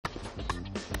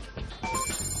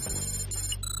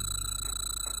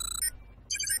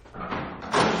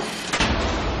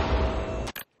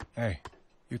Hey,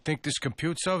 you think this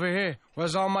computes over here?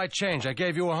 Where's all my change? I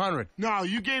gave you 100. No,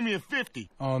 you gave me a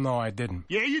 50. Oh, no, I didn't.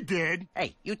 Yeah, you did.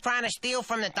 Hey, you trying to steal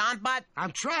from the Donbot?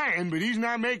 I'm trying, but he's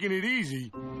not making it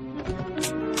easy.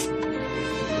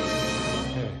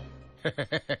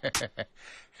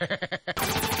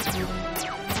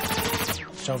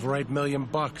 It's over $8 million.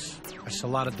 That's a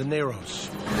lot of dineros.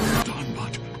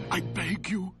 Donbot, I beg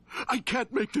you. I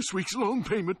can't make this week's loan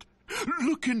payment.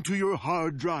 Look into your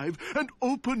hard drive and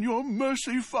open your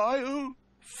mercy file.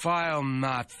 File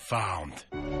not found.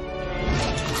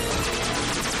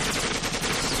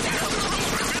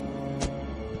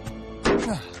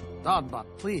 Donbot,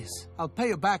 please. I'll pay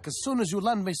you back as soon as you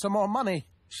lend me some more money.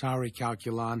 Sorry,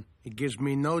 Calculon. It gives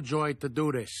me no joy to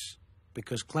do this,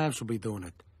 because Clamps will be doing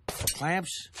it.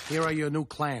 Clamps, here are your new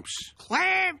clamps.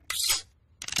 Clamps!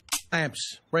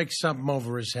 Clamps, break something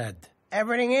over his head.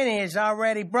 Everything in here is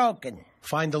already broken.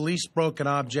 Find the least broken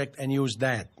object and use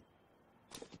that.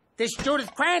 This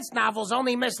Judith Krantz novel's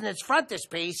only missing its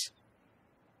frontispiece.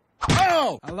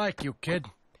 Oh! I like you, kid.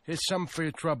 Here's something for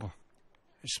your trouble.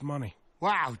 It's money.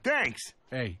 Wow, thanks.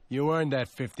 Hey, you earned that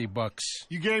 $50.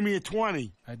 You gave me a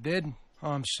 20. I did? Oh,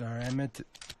 I'm sorry. I meant to...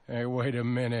 Hey, wait a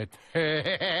minute.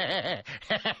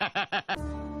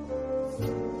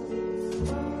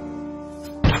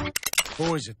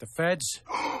 Who is it, the feds?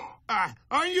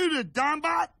 Aren't you the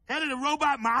Donbot? Head of the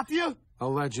robot mafia?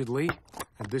 Allegedly.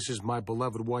 And this is my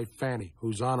beloved wife, Fanny,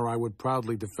 whose honor I would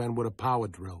proudly defend with a power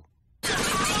drill.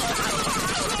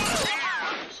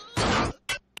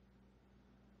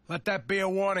 Let that be a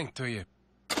warning to you.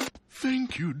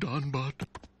 Thank you, Donbot.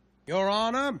 Your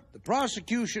Honor, the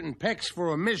prosecution picks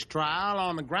for a mistrial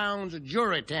on the grounds of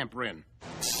jury tampering.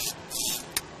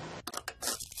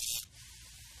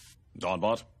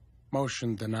 Donbot?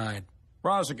 Motion denied.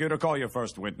 Prosecutor, call your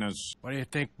first witness. What do you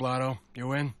think, Blotto?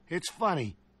 You in? It's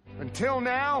funny. Until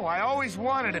now, I always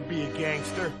wanted to be a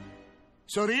gangster.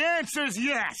 So the answer's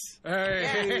yes.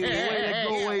 Hey. Way to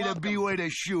go, way to be, way to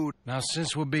shoot. Now,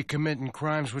 since we'll be committing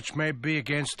crimes which may be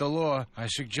against the law, I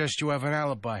suggest you have an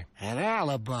alibi. An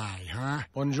alibi, huh?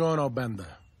 Buongiorno,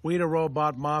 Bender. We, the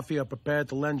Robot Mafia, are prepared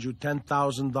to lend you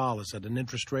 $10,000 at an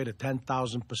interest rate of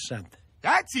 10,000%.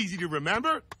 That's easy to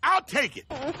remember. I'll take it.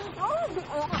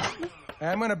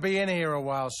 I'm going to be in here a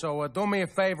while, so do me a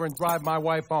favor and drive my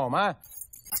wife home, huh?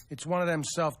 It's one of them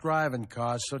self-driving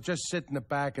cars, so just sit in the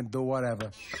back and do whatever.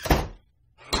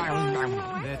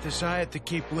 Their desire to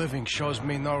keep living shows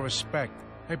me no respect.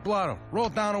 Hey, Blotto, roll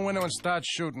down the window and start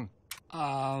shooting.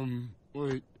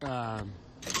 Wait,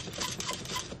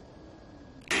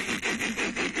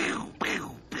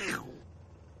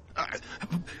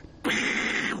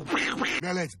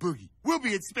 Now let's boogie. We'll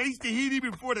be at Space Tahiti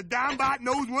before the Donbot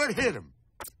knows what hit him.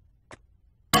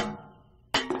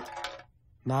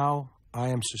 Now, I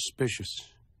am suspicious.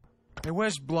 Hey,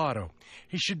 where's Blotto?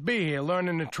 He should be here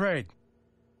learning the trade.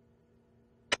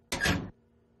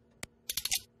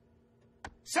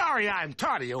 Sorry I'm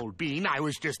tardy, old bean. I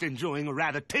was just enjoying a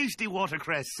rather tasty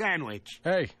watercress sandwich.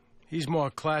 Hey, he's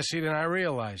more classy than I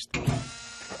realized.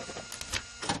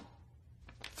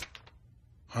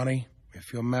 Honey,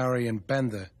 if you're marrying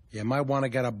Bender, you might want to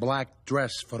get a black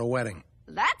dress for the wedding.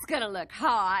 That's gonna look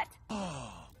hot.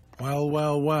 Well,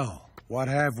 well, well. What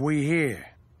have we here?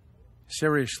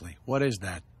 Seriously, what is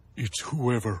that? It's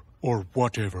whoever or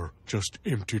whatever just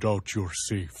emptied out your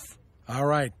safe. All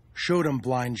right, shoot him,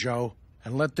 Blind Joe.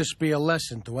 And let this be a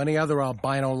lesson to any other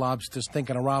albino lobsters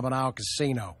thinking of robbing our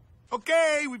casino.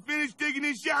 Okay, we finished digging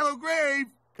this shallow grave.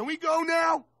 Can we go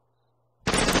now?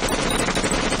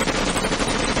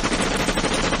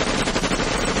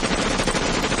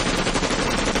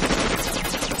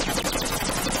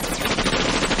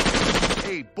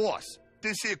 Hey, boss.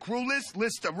 This here crew list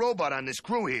lists a robot on this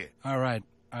crew here. All right,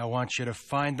 I want you to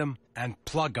find them and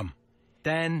plug them.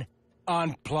 Then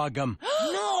unplug them.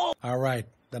 No! All right,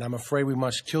 then I'm afraid we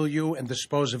must kill you and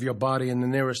dispose of your body in the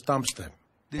nearest dumpster.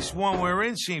 This one we're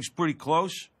in seems pretty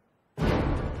close.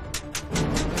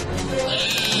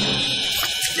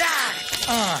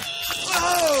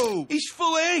 Oh! He's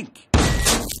full of ink.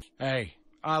 Hey,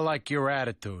 I like your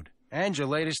attitude and your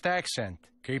latest accent.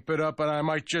 Keep it up and I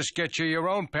might just get you your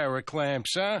own pair of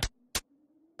clamps, huh?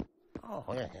 Oh,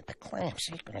 the clamps.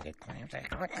 He's gonna get clamps.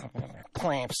 Clamps.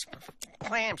 Clamps.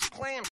 Clamps.